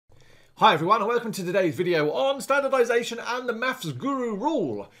Hi everyone and welcome to today's video on standardization and the MaffsGuru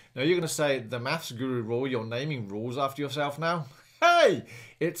rule. Now you're going to say, the MaffsGuru rule, you're naming rules after yourself now? Hey!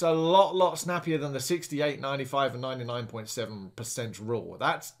 It's a lot snappier than the 68, 95 and 99.7% rule.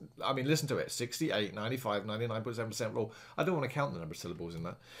 That's, I mean, listen to it. 68, 95, 99.7% rule. I don't want to count the number of syllables in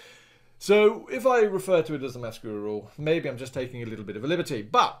that. So if I refer to it as the MaffsGuru rule, maybe I'm just taking a little bit of a liberty.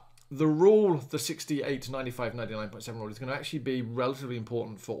 But the rule, the 68, 95, 99.7 rule, is going to actually be relatively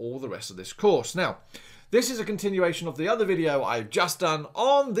important for all the rest of this course. Now, this is a continuation of the other video I've just done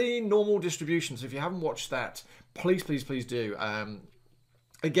on the normal distribution. So if you haven't watched that, please do.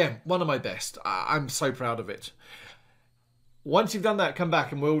 Again, one of my best. I'm so proud of it. Once you've done that, come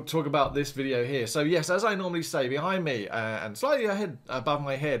back and we'll talk about this video here. So yes, as I normally say, behind me and slightly ahead above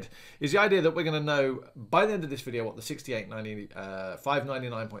my head is the idea that we're going to know by the end of this video what the 68, 95,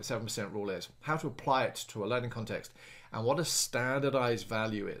 99.7% rule is, how to apply it to a learning context, and what a standardized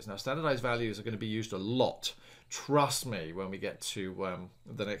value is. Now, standardized values are going to be used a lot, trust me, when we get to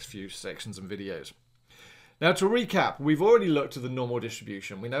the next few sections and videos. Now, to recap, we've already looked at the normal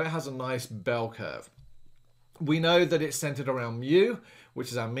distribution. We know it has a nice bell curve. We know that it's centered around mu,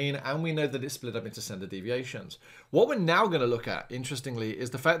 which is our mean, and we know that it's split up into standard deviations. What we're now going to look at, interestingly, is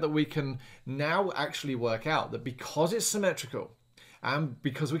the fact that we can now actually work out that because it's symmetrical, and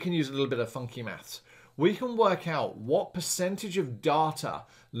because we can use a little bit of funky maths, we can work out what percentage of data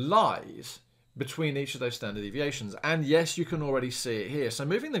lies between each of those standard deviations. And yes, you can already see it here. So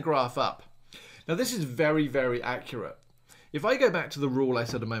moving the graph up. Now this is very accurate. If I go back to the rule I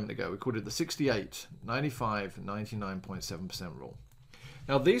said a moment ago, we called it the 68, 95, 99.7% rule.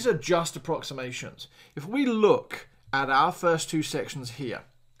 Now these are just approximations. If we look at our first two sections here,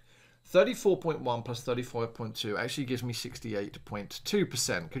 34.1 plus 34.2 actually gives me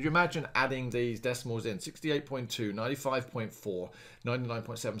 68.2%. Could you imagine adding these decimals in? 68.2, 95.4,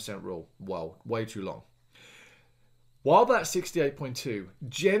 99.7% rule. Well, way too long. While that's 68.2,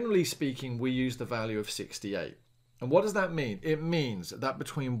 generally speaking, we use the value of 68. And what does that mean? It means that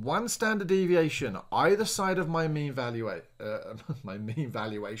between one standard deviation, either side of my mean valuation,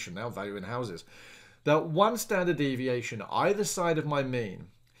 now valuing houses, that one standard deviation, either side of my mean,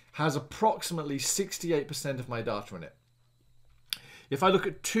 has approximately 68% of my data in it. If I look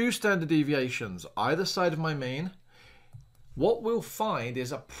at two standard deviations, either side of my mean, what we'll find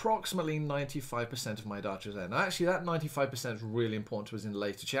is approximately 95% of my data is there. Now, actually, that 95% is really important to us in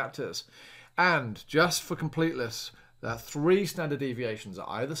later chapters. And just for completeness, there are three standard deviations at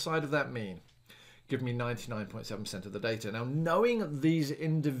either side of that mean give me 99.7% of the data. Now, knowing these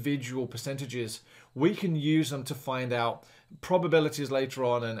individual percentages, we can use them to find out probabilities later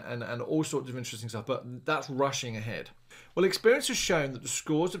on and all sorts of interesting stuff, but that's rushing ahead. Well, experience has shown that the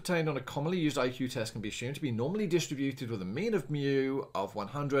scores obtained on a commonly used IQ test can be assumed to be normally distributed with a mean of mu of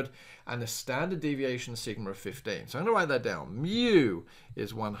 100 and a standard deviation sigma of 15. So I'm going to write that down. Mu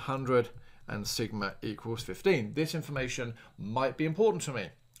is 100 and sigma equals 15. This information might be important to me.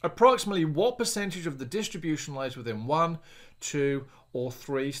 Approximately what percentage of the distribution lies within 1, 2, or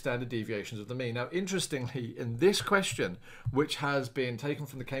 3 standard deviations of the mean? Now, interestingly, in this question, which has been taken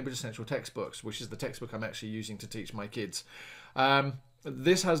from the Cambridge Essential textbooks, which is the textbook I'm actually using to teach my kids,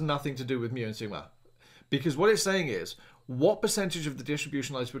 this has nothing to do with mu and sigma. Because what it's saying is, what percentage of the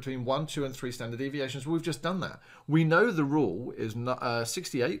distribution lies between 1, 2, and 3 standard deviations? Well, we've just done that. We know the rule is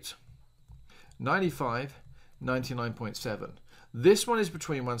 68, 95, 99.7. This one is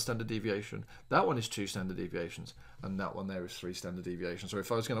between one standard deviation, that one is 2 standard deviations, and that one there is 3 standard deviations. So if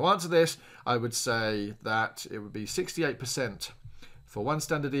I was going to answer this, I would say that it would be 68% for 1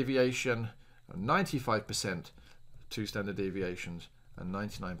 standard deviation, 95% 2 standard deviations, and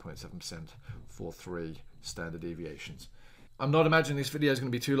 99.7% for 3 standard deviations. I'm not imagining this video is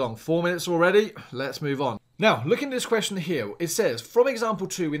going to be too long. 4 minutes already. Let's move on. Now, looking at this question here, it says, from example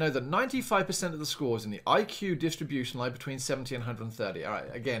 2, we know that 95% of the scores in the IQ distribution lie between 70 and 130. All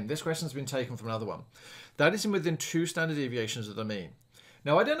right, again, this question has been taken from another one. That is within 2 standard deviations of the mean.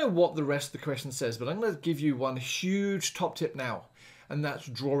 Now, I don't know what the rest of the question says, but I'm going to give you one huge top tip now, and that's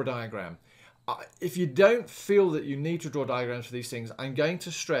draw a diagram. If you don't feel that you need to draw diagrams for these things, I'm going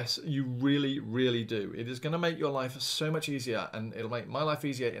to stress you really do. It is going to make your life so much easier, and it'll make my life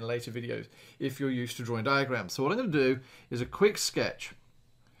easier in later videos if you're used to drawing diagrams. So what I'm going to do is a quick sketch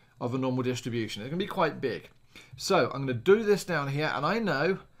of a normal distribution. It's going to be quite big. So I'm going to do this down here, and I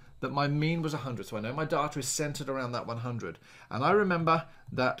know that my mean was 100, so I know my data is centered around that 100. And I remember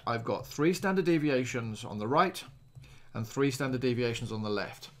that I've got 3 standard deviations on the right and 3 standard deviations on the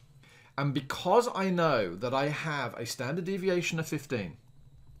left. And because I know that I have a standard deviation of 15,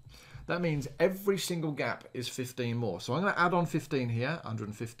 that means every single gap is 15 more. So I'm going to add on 15 here,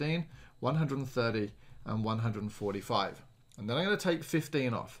 115, 130, and 145. And then I'm going to take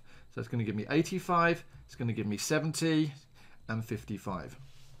 15 off. So it's going to give me 85, it's going to give me 70, and 55.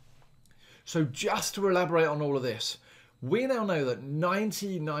 So just to elaborate on all of this, we now know that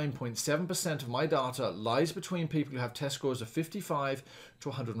 99.7% of my data lies between people who have test scores of 55 to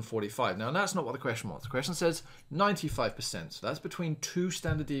 145. Now, that's not what the question wants. The question says 95%. So that's between 2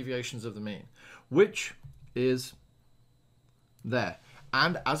 standard deviations of the mean, which is there.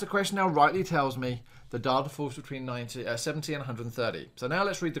 And as the question now rightly tells me, the data falls between 70 and 130. So now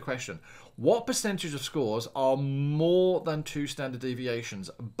let's read the question. What percentage of scores are more than 2 standard deviations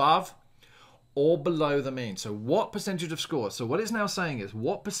above or below the mean? So what percentage of scores? So what it's now saying is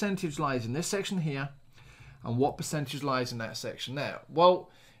what percentage lies in this section here and what percentage lies in that section there. Well,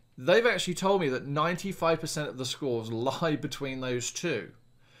 they've actually told me that 95% of the scores lie between those two.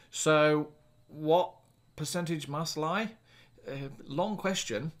 So what percentage must lie? Long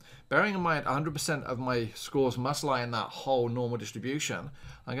question. Bearing in mind 100% of my scores must lie in that whole normal distribution,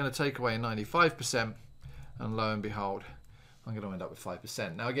 I'm going to take away 95% and lo and behold, I'm going to end up with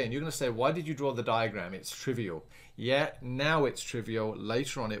 5%. Now again, you're going to say, why did you draw the diagram? It's trivial. Yeah, now it's trivial.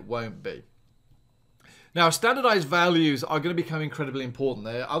 Later on it won't be. Now standardized values are going to become incredibly important.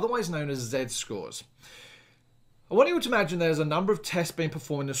 They're otherwise known as Z-scores. I want you to imagine there's a number of tests being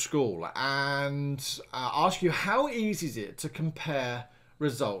performed in a school and ask you how easy is it to compare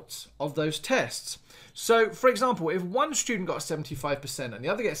results of those tests. So, for example, if one student got 75% and the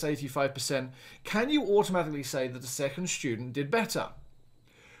other gets 85%, can you automatically say that the second student did better?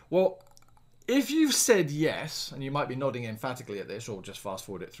 Well, if you've said yes, and you might be nodding emphatically at this or just fast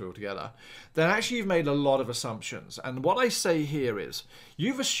forward it through altogether, then actually you've made a lot of assumptions. And what I say here is,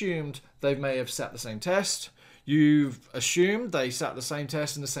 you've assumed they may have sat the same test, you've assumed they sat the same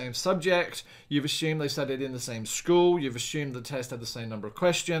test in the same subject, you've assumed they studied in the same school, you've assumed the test had the same number of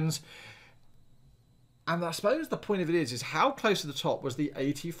questions. And I suppose the point of it is how close to the top was the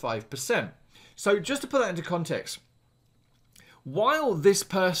 85%. So just to put that into context, while this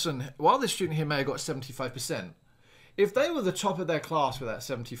student here may have got 75%, if they were the top of their class with that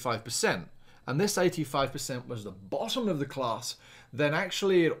 75%, and this 85% was the bottom of the class, then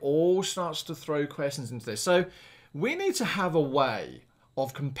actually it all starts to throw questions into this. So we need to have a way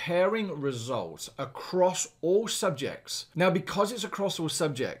of comparing results across all subjects. Now, because it's across all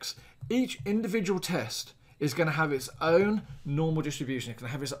subjects, each individual test is going to have its own normal distribution. It's going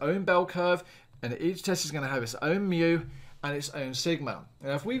to have its own bell curve, and each test is going to have its own mu and its own sigma.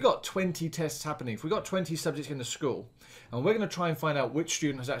 Now, if we've got 20 tests happening, if we've got 20 subjects in the school, and we're going to try and find out which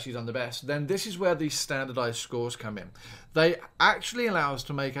student has actually done the best, then this is where these standardized scores come in. They actually allow us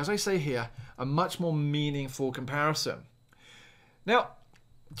to make, as I say here, a much more meaningful comparison. Now,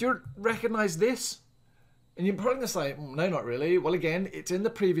 do you recognize this? And you're probably going to say, no, not really. Well, again, it's in the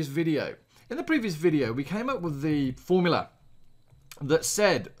previous video. In the previous video, we came up with the formula that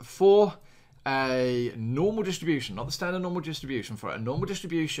said for a normal distribution, not the standard normal distribution, for a normal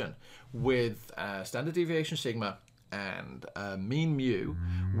distribution with standard deviation sigma and mean mu,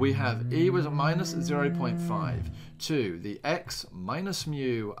 we have E was minus 0.5 to the x minus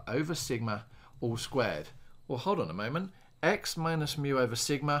mu over sigma all squared. Well, hold on a moment. X minus mu over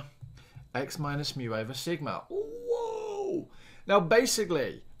sigma, x minus mu over sigma. Whoa! Now,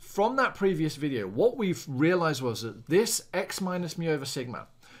 basically, from that previous video, what we've realized was that this x minus mu over sigma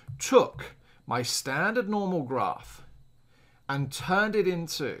took my standard normal graph and turned it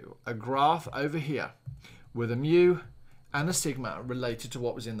into a graph over here with a mu and a sigma related to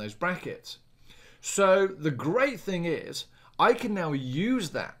what was in those brackets. So the great thing is I can now use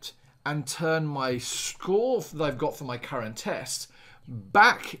that and turn my score that I've got for my current test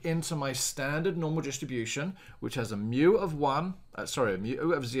back into my standard normal distribution, which has a mu of 1, a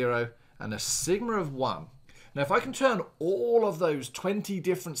mu of 0 and a sigma of 1. Now, if I can turn all of those 20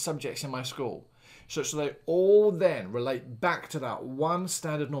 different subjects in my school such that they all then relate back to that one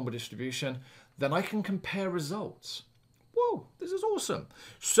standard normal distribution, then I can compare results. Whoa, this is awesome.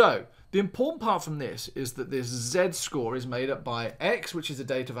 So the important part from this is that this Z-score is made up by X, which is the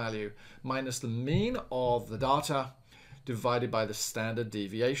data value, minus the mean of the data divided by the standard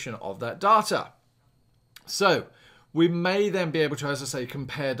deviation of that data. So we may then be able to, as I say,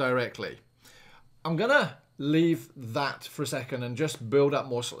 compare directly. I'm going to leave that for a second and just build up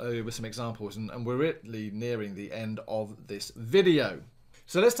more slowly with some examples, and we're really nearing the end of this video.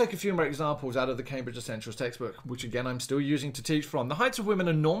 So let's take a few more examples out of the Cambridge Essentials textbook, which again I'm still using to teach from. The heights of women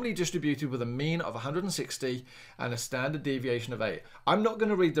are normally distributed with a mean of 160 and a standard deviation of 8. I'm not going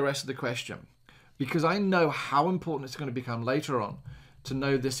to read the rest of the question because I know how important it's going to become later on to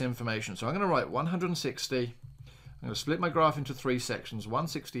know this information. So I'm going to write 160. I'm going to split my graph into 3 sections,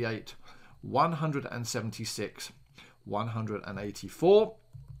 168, 176, 184.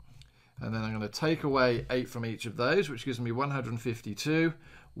 And then I'm going to take away 8 from each of those, which gives me 152,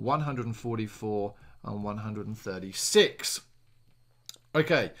 144, and 136.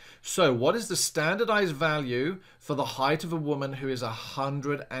 Okay, so what is the standardized value for the height of a woman who is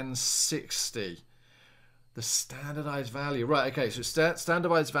 160? The standardized value. Right, okay, so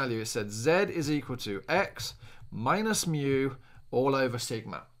standardized value, it said Z is equal to X minus mu all over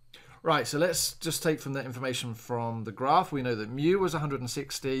sigma. Right, so let's just take from the information from the graph. We know that mu was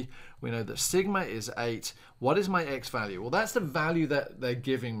 160. We know that sigma is 8. What is my X value? Well, that's the value that they're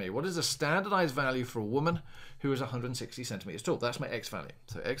giving me. What is the standardized value for a woman who is 160 centimeters tall? That's my X value.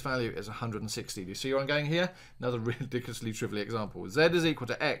 So X value is 160. Do you see where I'm going here? Another ridiculously trivial example. Z is equal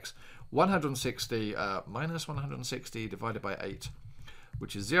to X, 160 minus 160 divided by 8,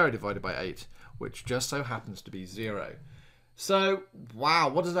 which is 0 divided by 8, which just so happens to be 0. So, wow,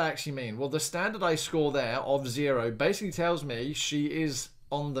 what does that actually mean? Well, the standardized score there of 0 basically tells me she is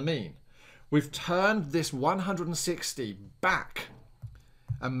on the mean. We've turned this 160 back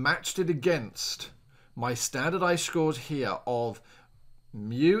and matched it against my standardized scores here of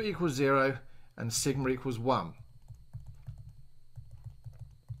mu equals 0 and sigma equals 1.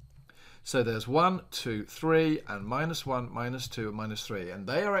 So there's 1, 2, 3, and minus 1, minus 2, and minus 3. And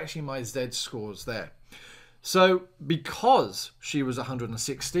they are actually my Z scores there. So because she was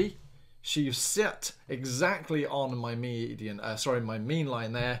 160, she sat exactly on my my mean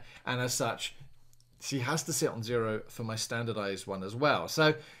line there, and as such, she has to sit on 0 for my standardized one as well.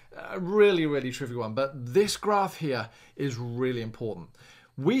 So a really, really trivial one, but this graph here is really important.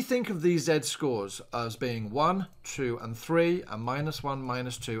 We think of these Z scores as being 1, 2, and 3, and minus 1,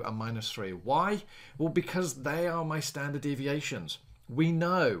 minus 2, and minus 3. Why? Well, because they are my standard deviations. We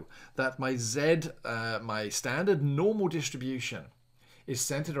know that my my standard normal distribution is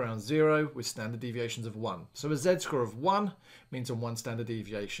centered around 0 with standard deviations of 1. So a Z score of 1 means I'm 1 standard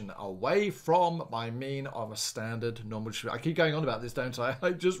deviation away from my mean of a standard normal distribution. I keep going on about this, don't I?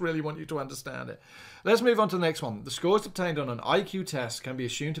 I just really want you to understand it. Let's move on to the next one. The scores obtained on an IQ test can be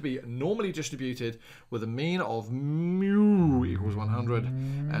assumed to be normally distributed with a mean of mu equals 100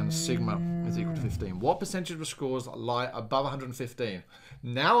 and sigma is equal to 15. What percentage of the scores lie above 115?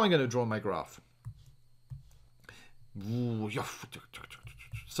 Now I'm going to draw my graph.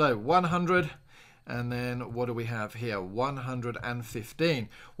 So 100, and then what do we have here? 115.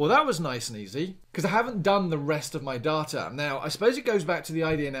 Well, that was nice and easy because I haven't done the rest of my data. Now, I suppose it goes back to the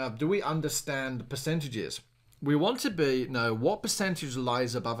idea now, do we understand percentages? We want to know what percentage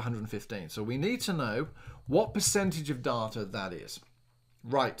lies above 115. So we need to know what percentage of data that is.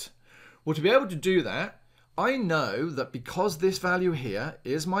 Right. Well, to be able to do that, I know that because this value here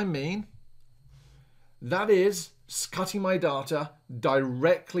is my mean, that is cutting my data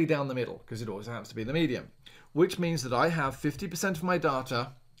directly down the middle, because it always happens to be the median, which means that I have 50% of my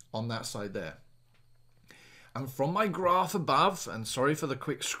data on that side there. And from my graph above, and sorry for the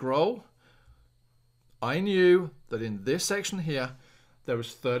quick scroll, I knew that in this section here, there was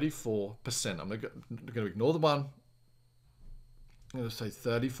 34%. I'm going to ignore the 1. I'm going to say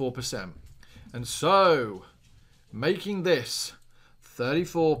 34%. And so, making this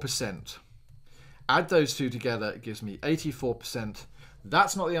 34%, add those two together, it gives me 84%.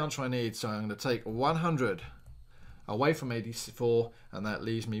 That's not the answer I need, so I'm going to take 100 away from 84, and that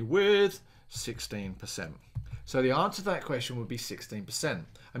leaves me with 16%. So the answer to that question would be 16%.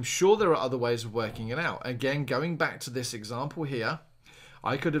 I'm sure there are other ways of working it out. Again, going back to this example here,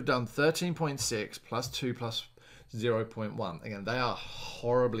 I could have done 13.6 plus 2 plus 0.1. Again, they are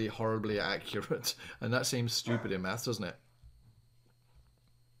horribly, horribly accurate, and that seems stupid in maths, doesn't it?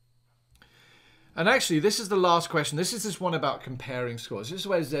 And actually, this is the last question. This is this one about comparing scores. This is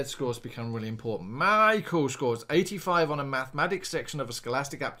where Z scores become really important. Michael scores 85 on a mathematics section of a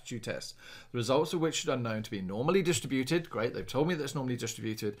scholastic aptitude test, the results of which are known to be normally distributed. Great, they've told me that it's normally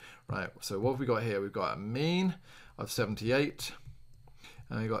distributed. Right, so what have we got here? We've got a mean of 78,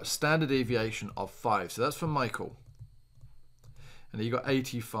 and we've got a standard deviation of 5. So that's for Michael. And you got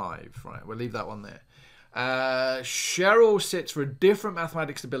 85. Right, we'll leave that one there. Cheryl sits for a different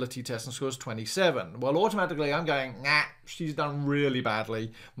mathematics ability test and scores 27. Well, automatically I'm going, nah, she's done really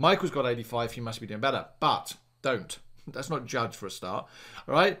badly. Michael's got 85, he must be doing better. But don't. Let's not judge for a start.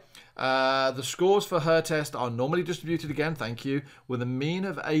 All right. The scores for her test are normally distributed again, thank you, with a mean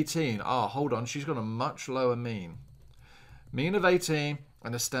of 18. Ah, hold on, she's got a much lower mean. Mean of 18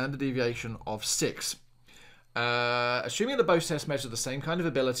 and a standard deviation of 6. Assuming that both tests measure the same kind of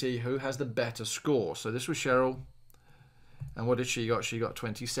ability, who has the better score? So this was Cheryl, And what did she got? She got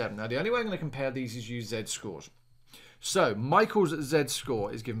 27. Now, the only way I'm going to compare these is use z-scores. So, Michael's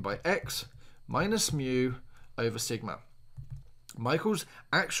z-score is given by x minus mu over sigma. Michael's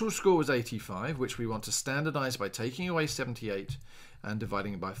actual score was 85, which we want to standardize by taking away 78 and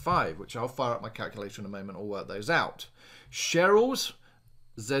dividing it by 5, which I'll fire up my calculator in a moment or work those out. Cheryl's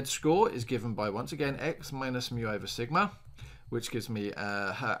z-score is given by, once again, x minus mu over sigma, which gives me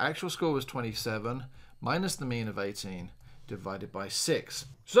her actual score was 27 minus the mean of 18 divided by 6.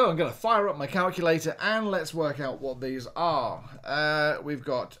 So I'm going to fire up my calculator and let's work out what these are. We've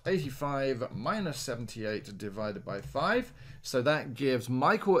got 85 minus 78 divided by 5. So that gives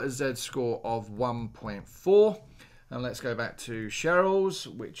Michael a z-score of 1.4. And let's go back to Cheryl's,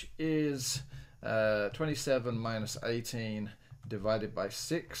 which is 27 minus 18 divided by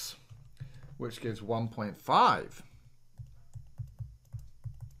 6, which gives 1.5.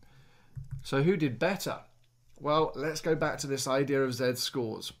 So who did better? Well, let's go back to this idea of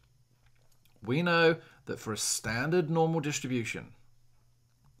z-scores. We know that for a standard normal distribution,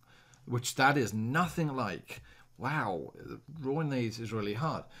 which that is nothing like, wow, drawing these is really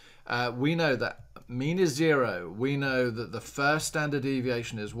hard. We know that mean is 0. We know that the first standard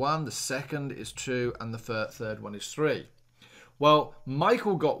deviation is 1, the second is 2, and the third one is 3. Well,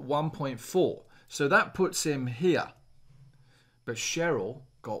 Michael got 1.4, so that puts him here. But Cheryl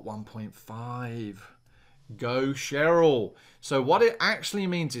got 1.5. Go Cheryl. So what it actually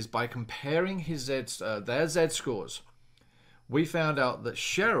means is by comparing their z-scores, we found out that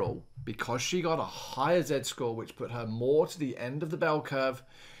Cheryl, because she got a higher z-score, which put her more to the end of the bell curve,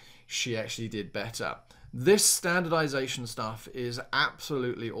 she actually did better. This standardization stuff is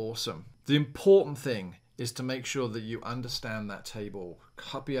absolutely awesome. The important thing is to make sure that you understand that table,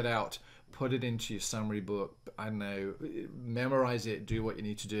 copy it out, put it into your summary book, I don't know, memorize it, do what you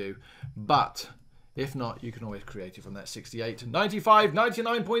need to do. But if not, you can always create it from that 68 to 95,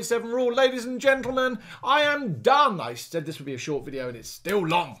 99.7 rule. Ladies and gentlemen, I am done. I said this would be a short video and it's still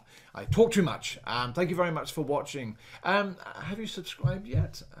long. I talk too much. Thank you very much for watching. Have you subscribed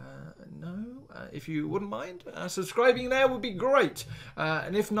yet? No? If you wouldn't mind, subscribing there would be great.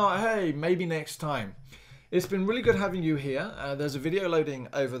 And if not, hey, maybe next time. It's been really good having you here. There's a video loading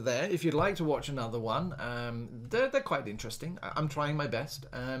over there if you'd like to watch another one. They're quite interesting. I'm trying my best.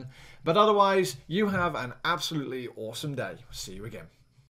 But otherwise, you have an absolutely awesome day. See you again.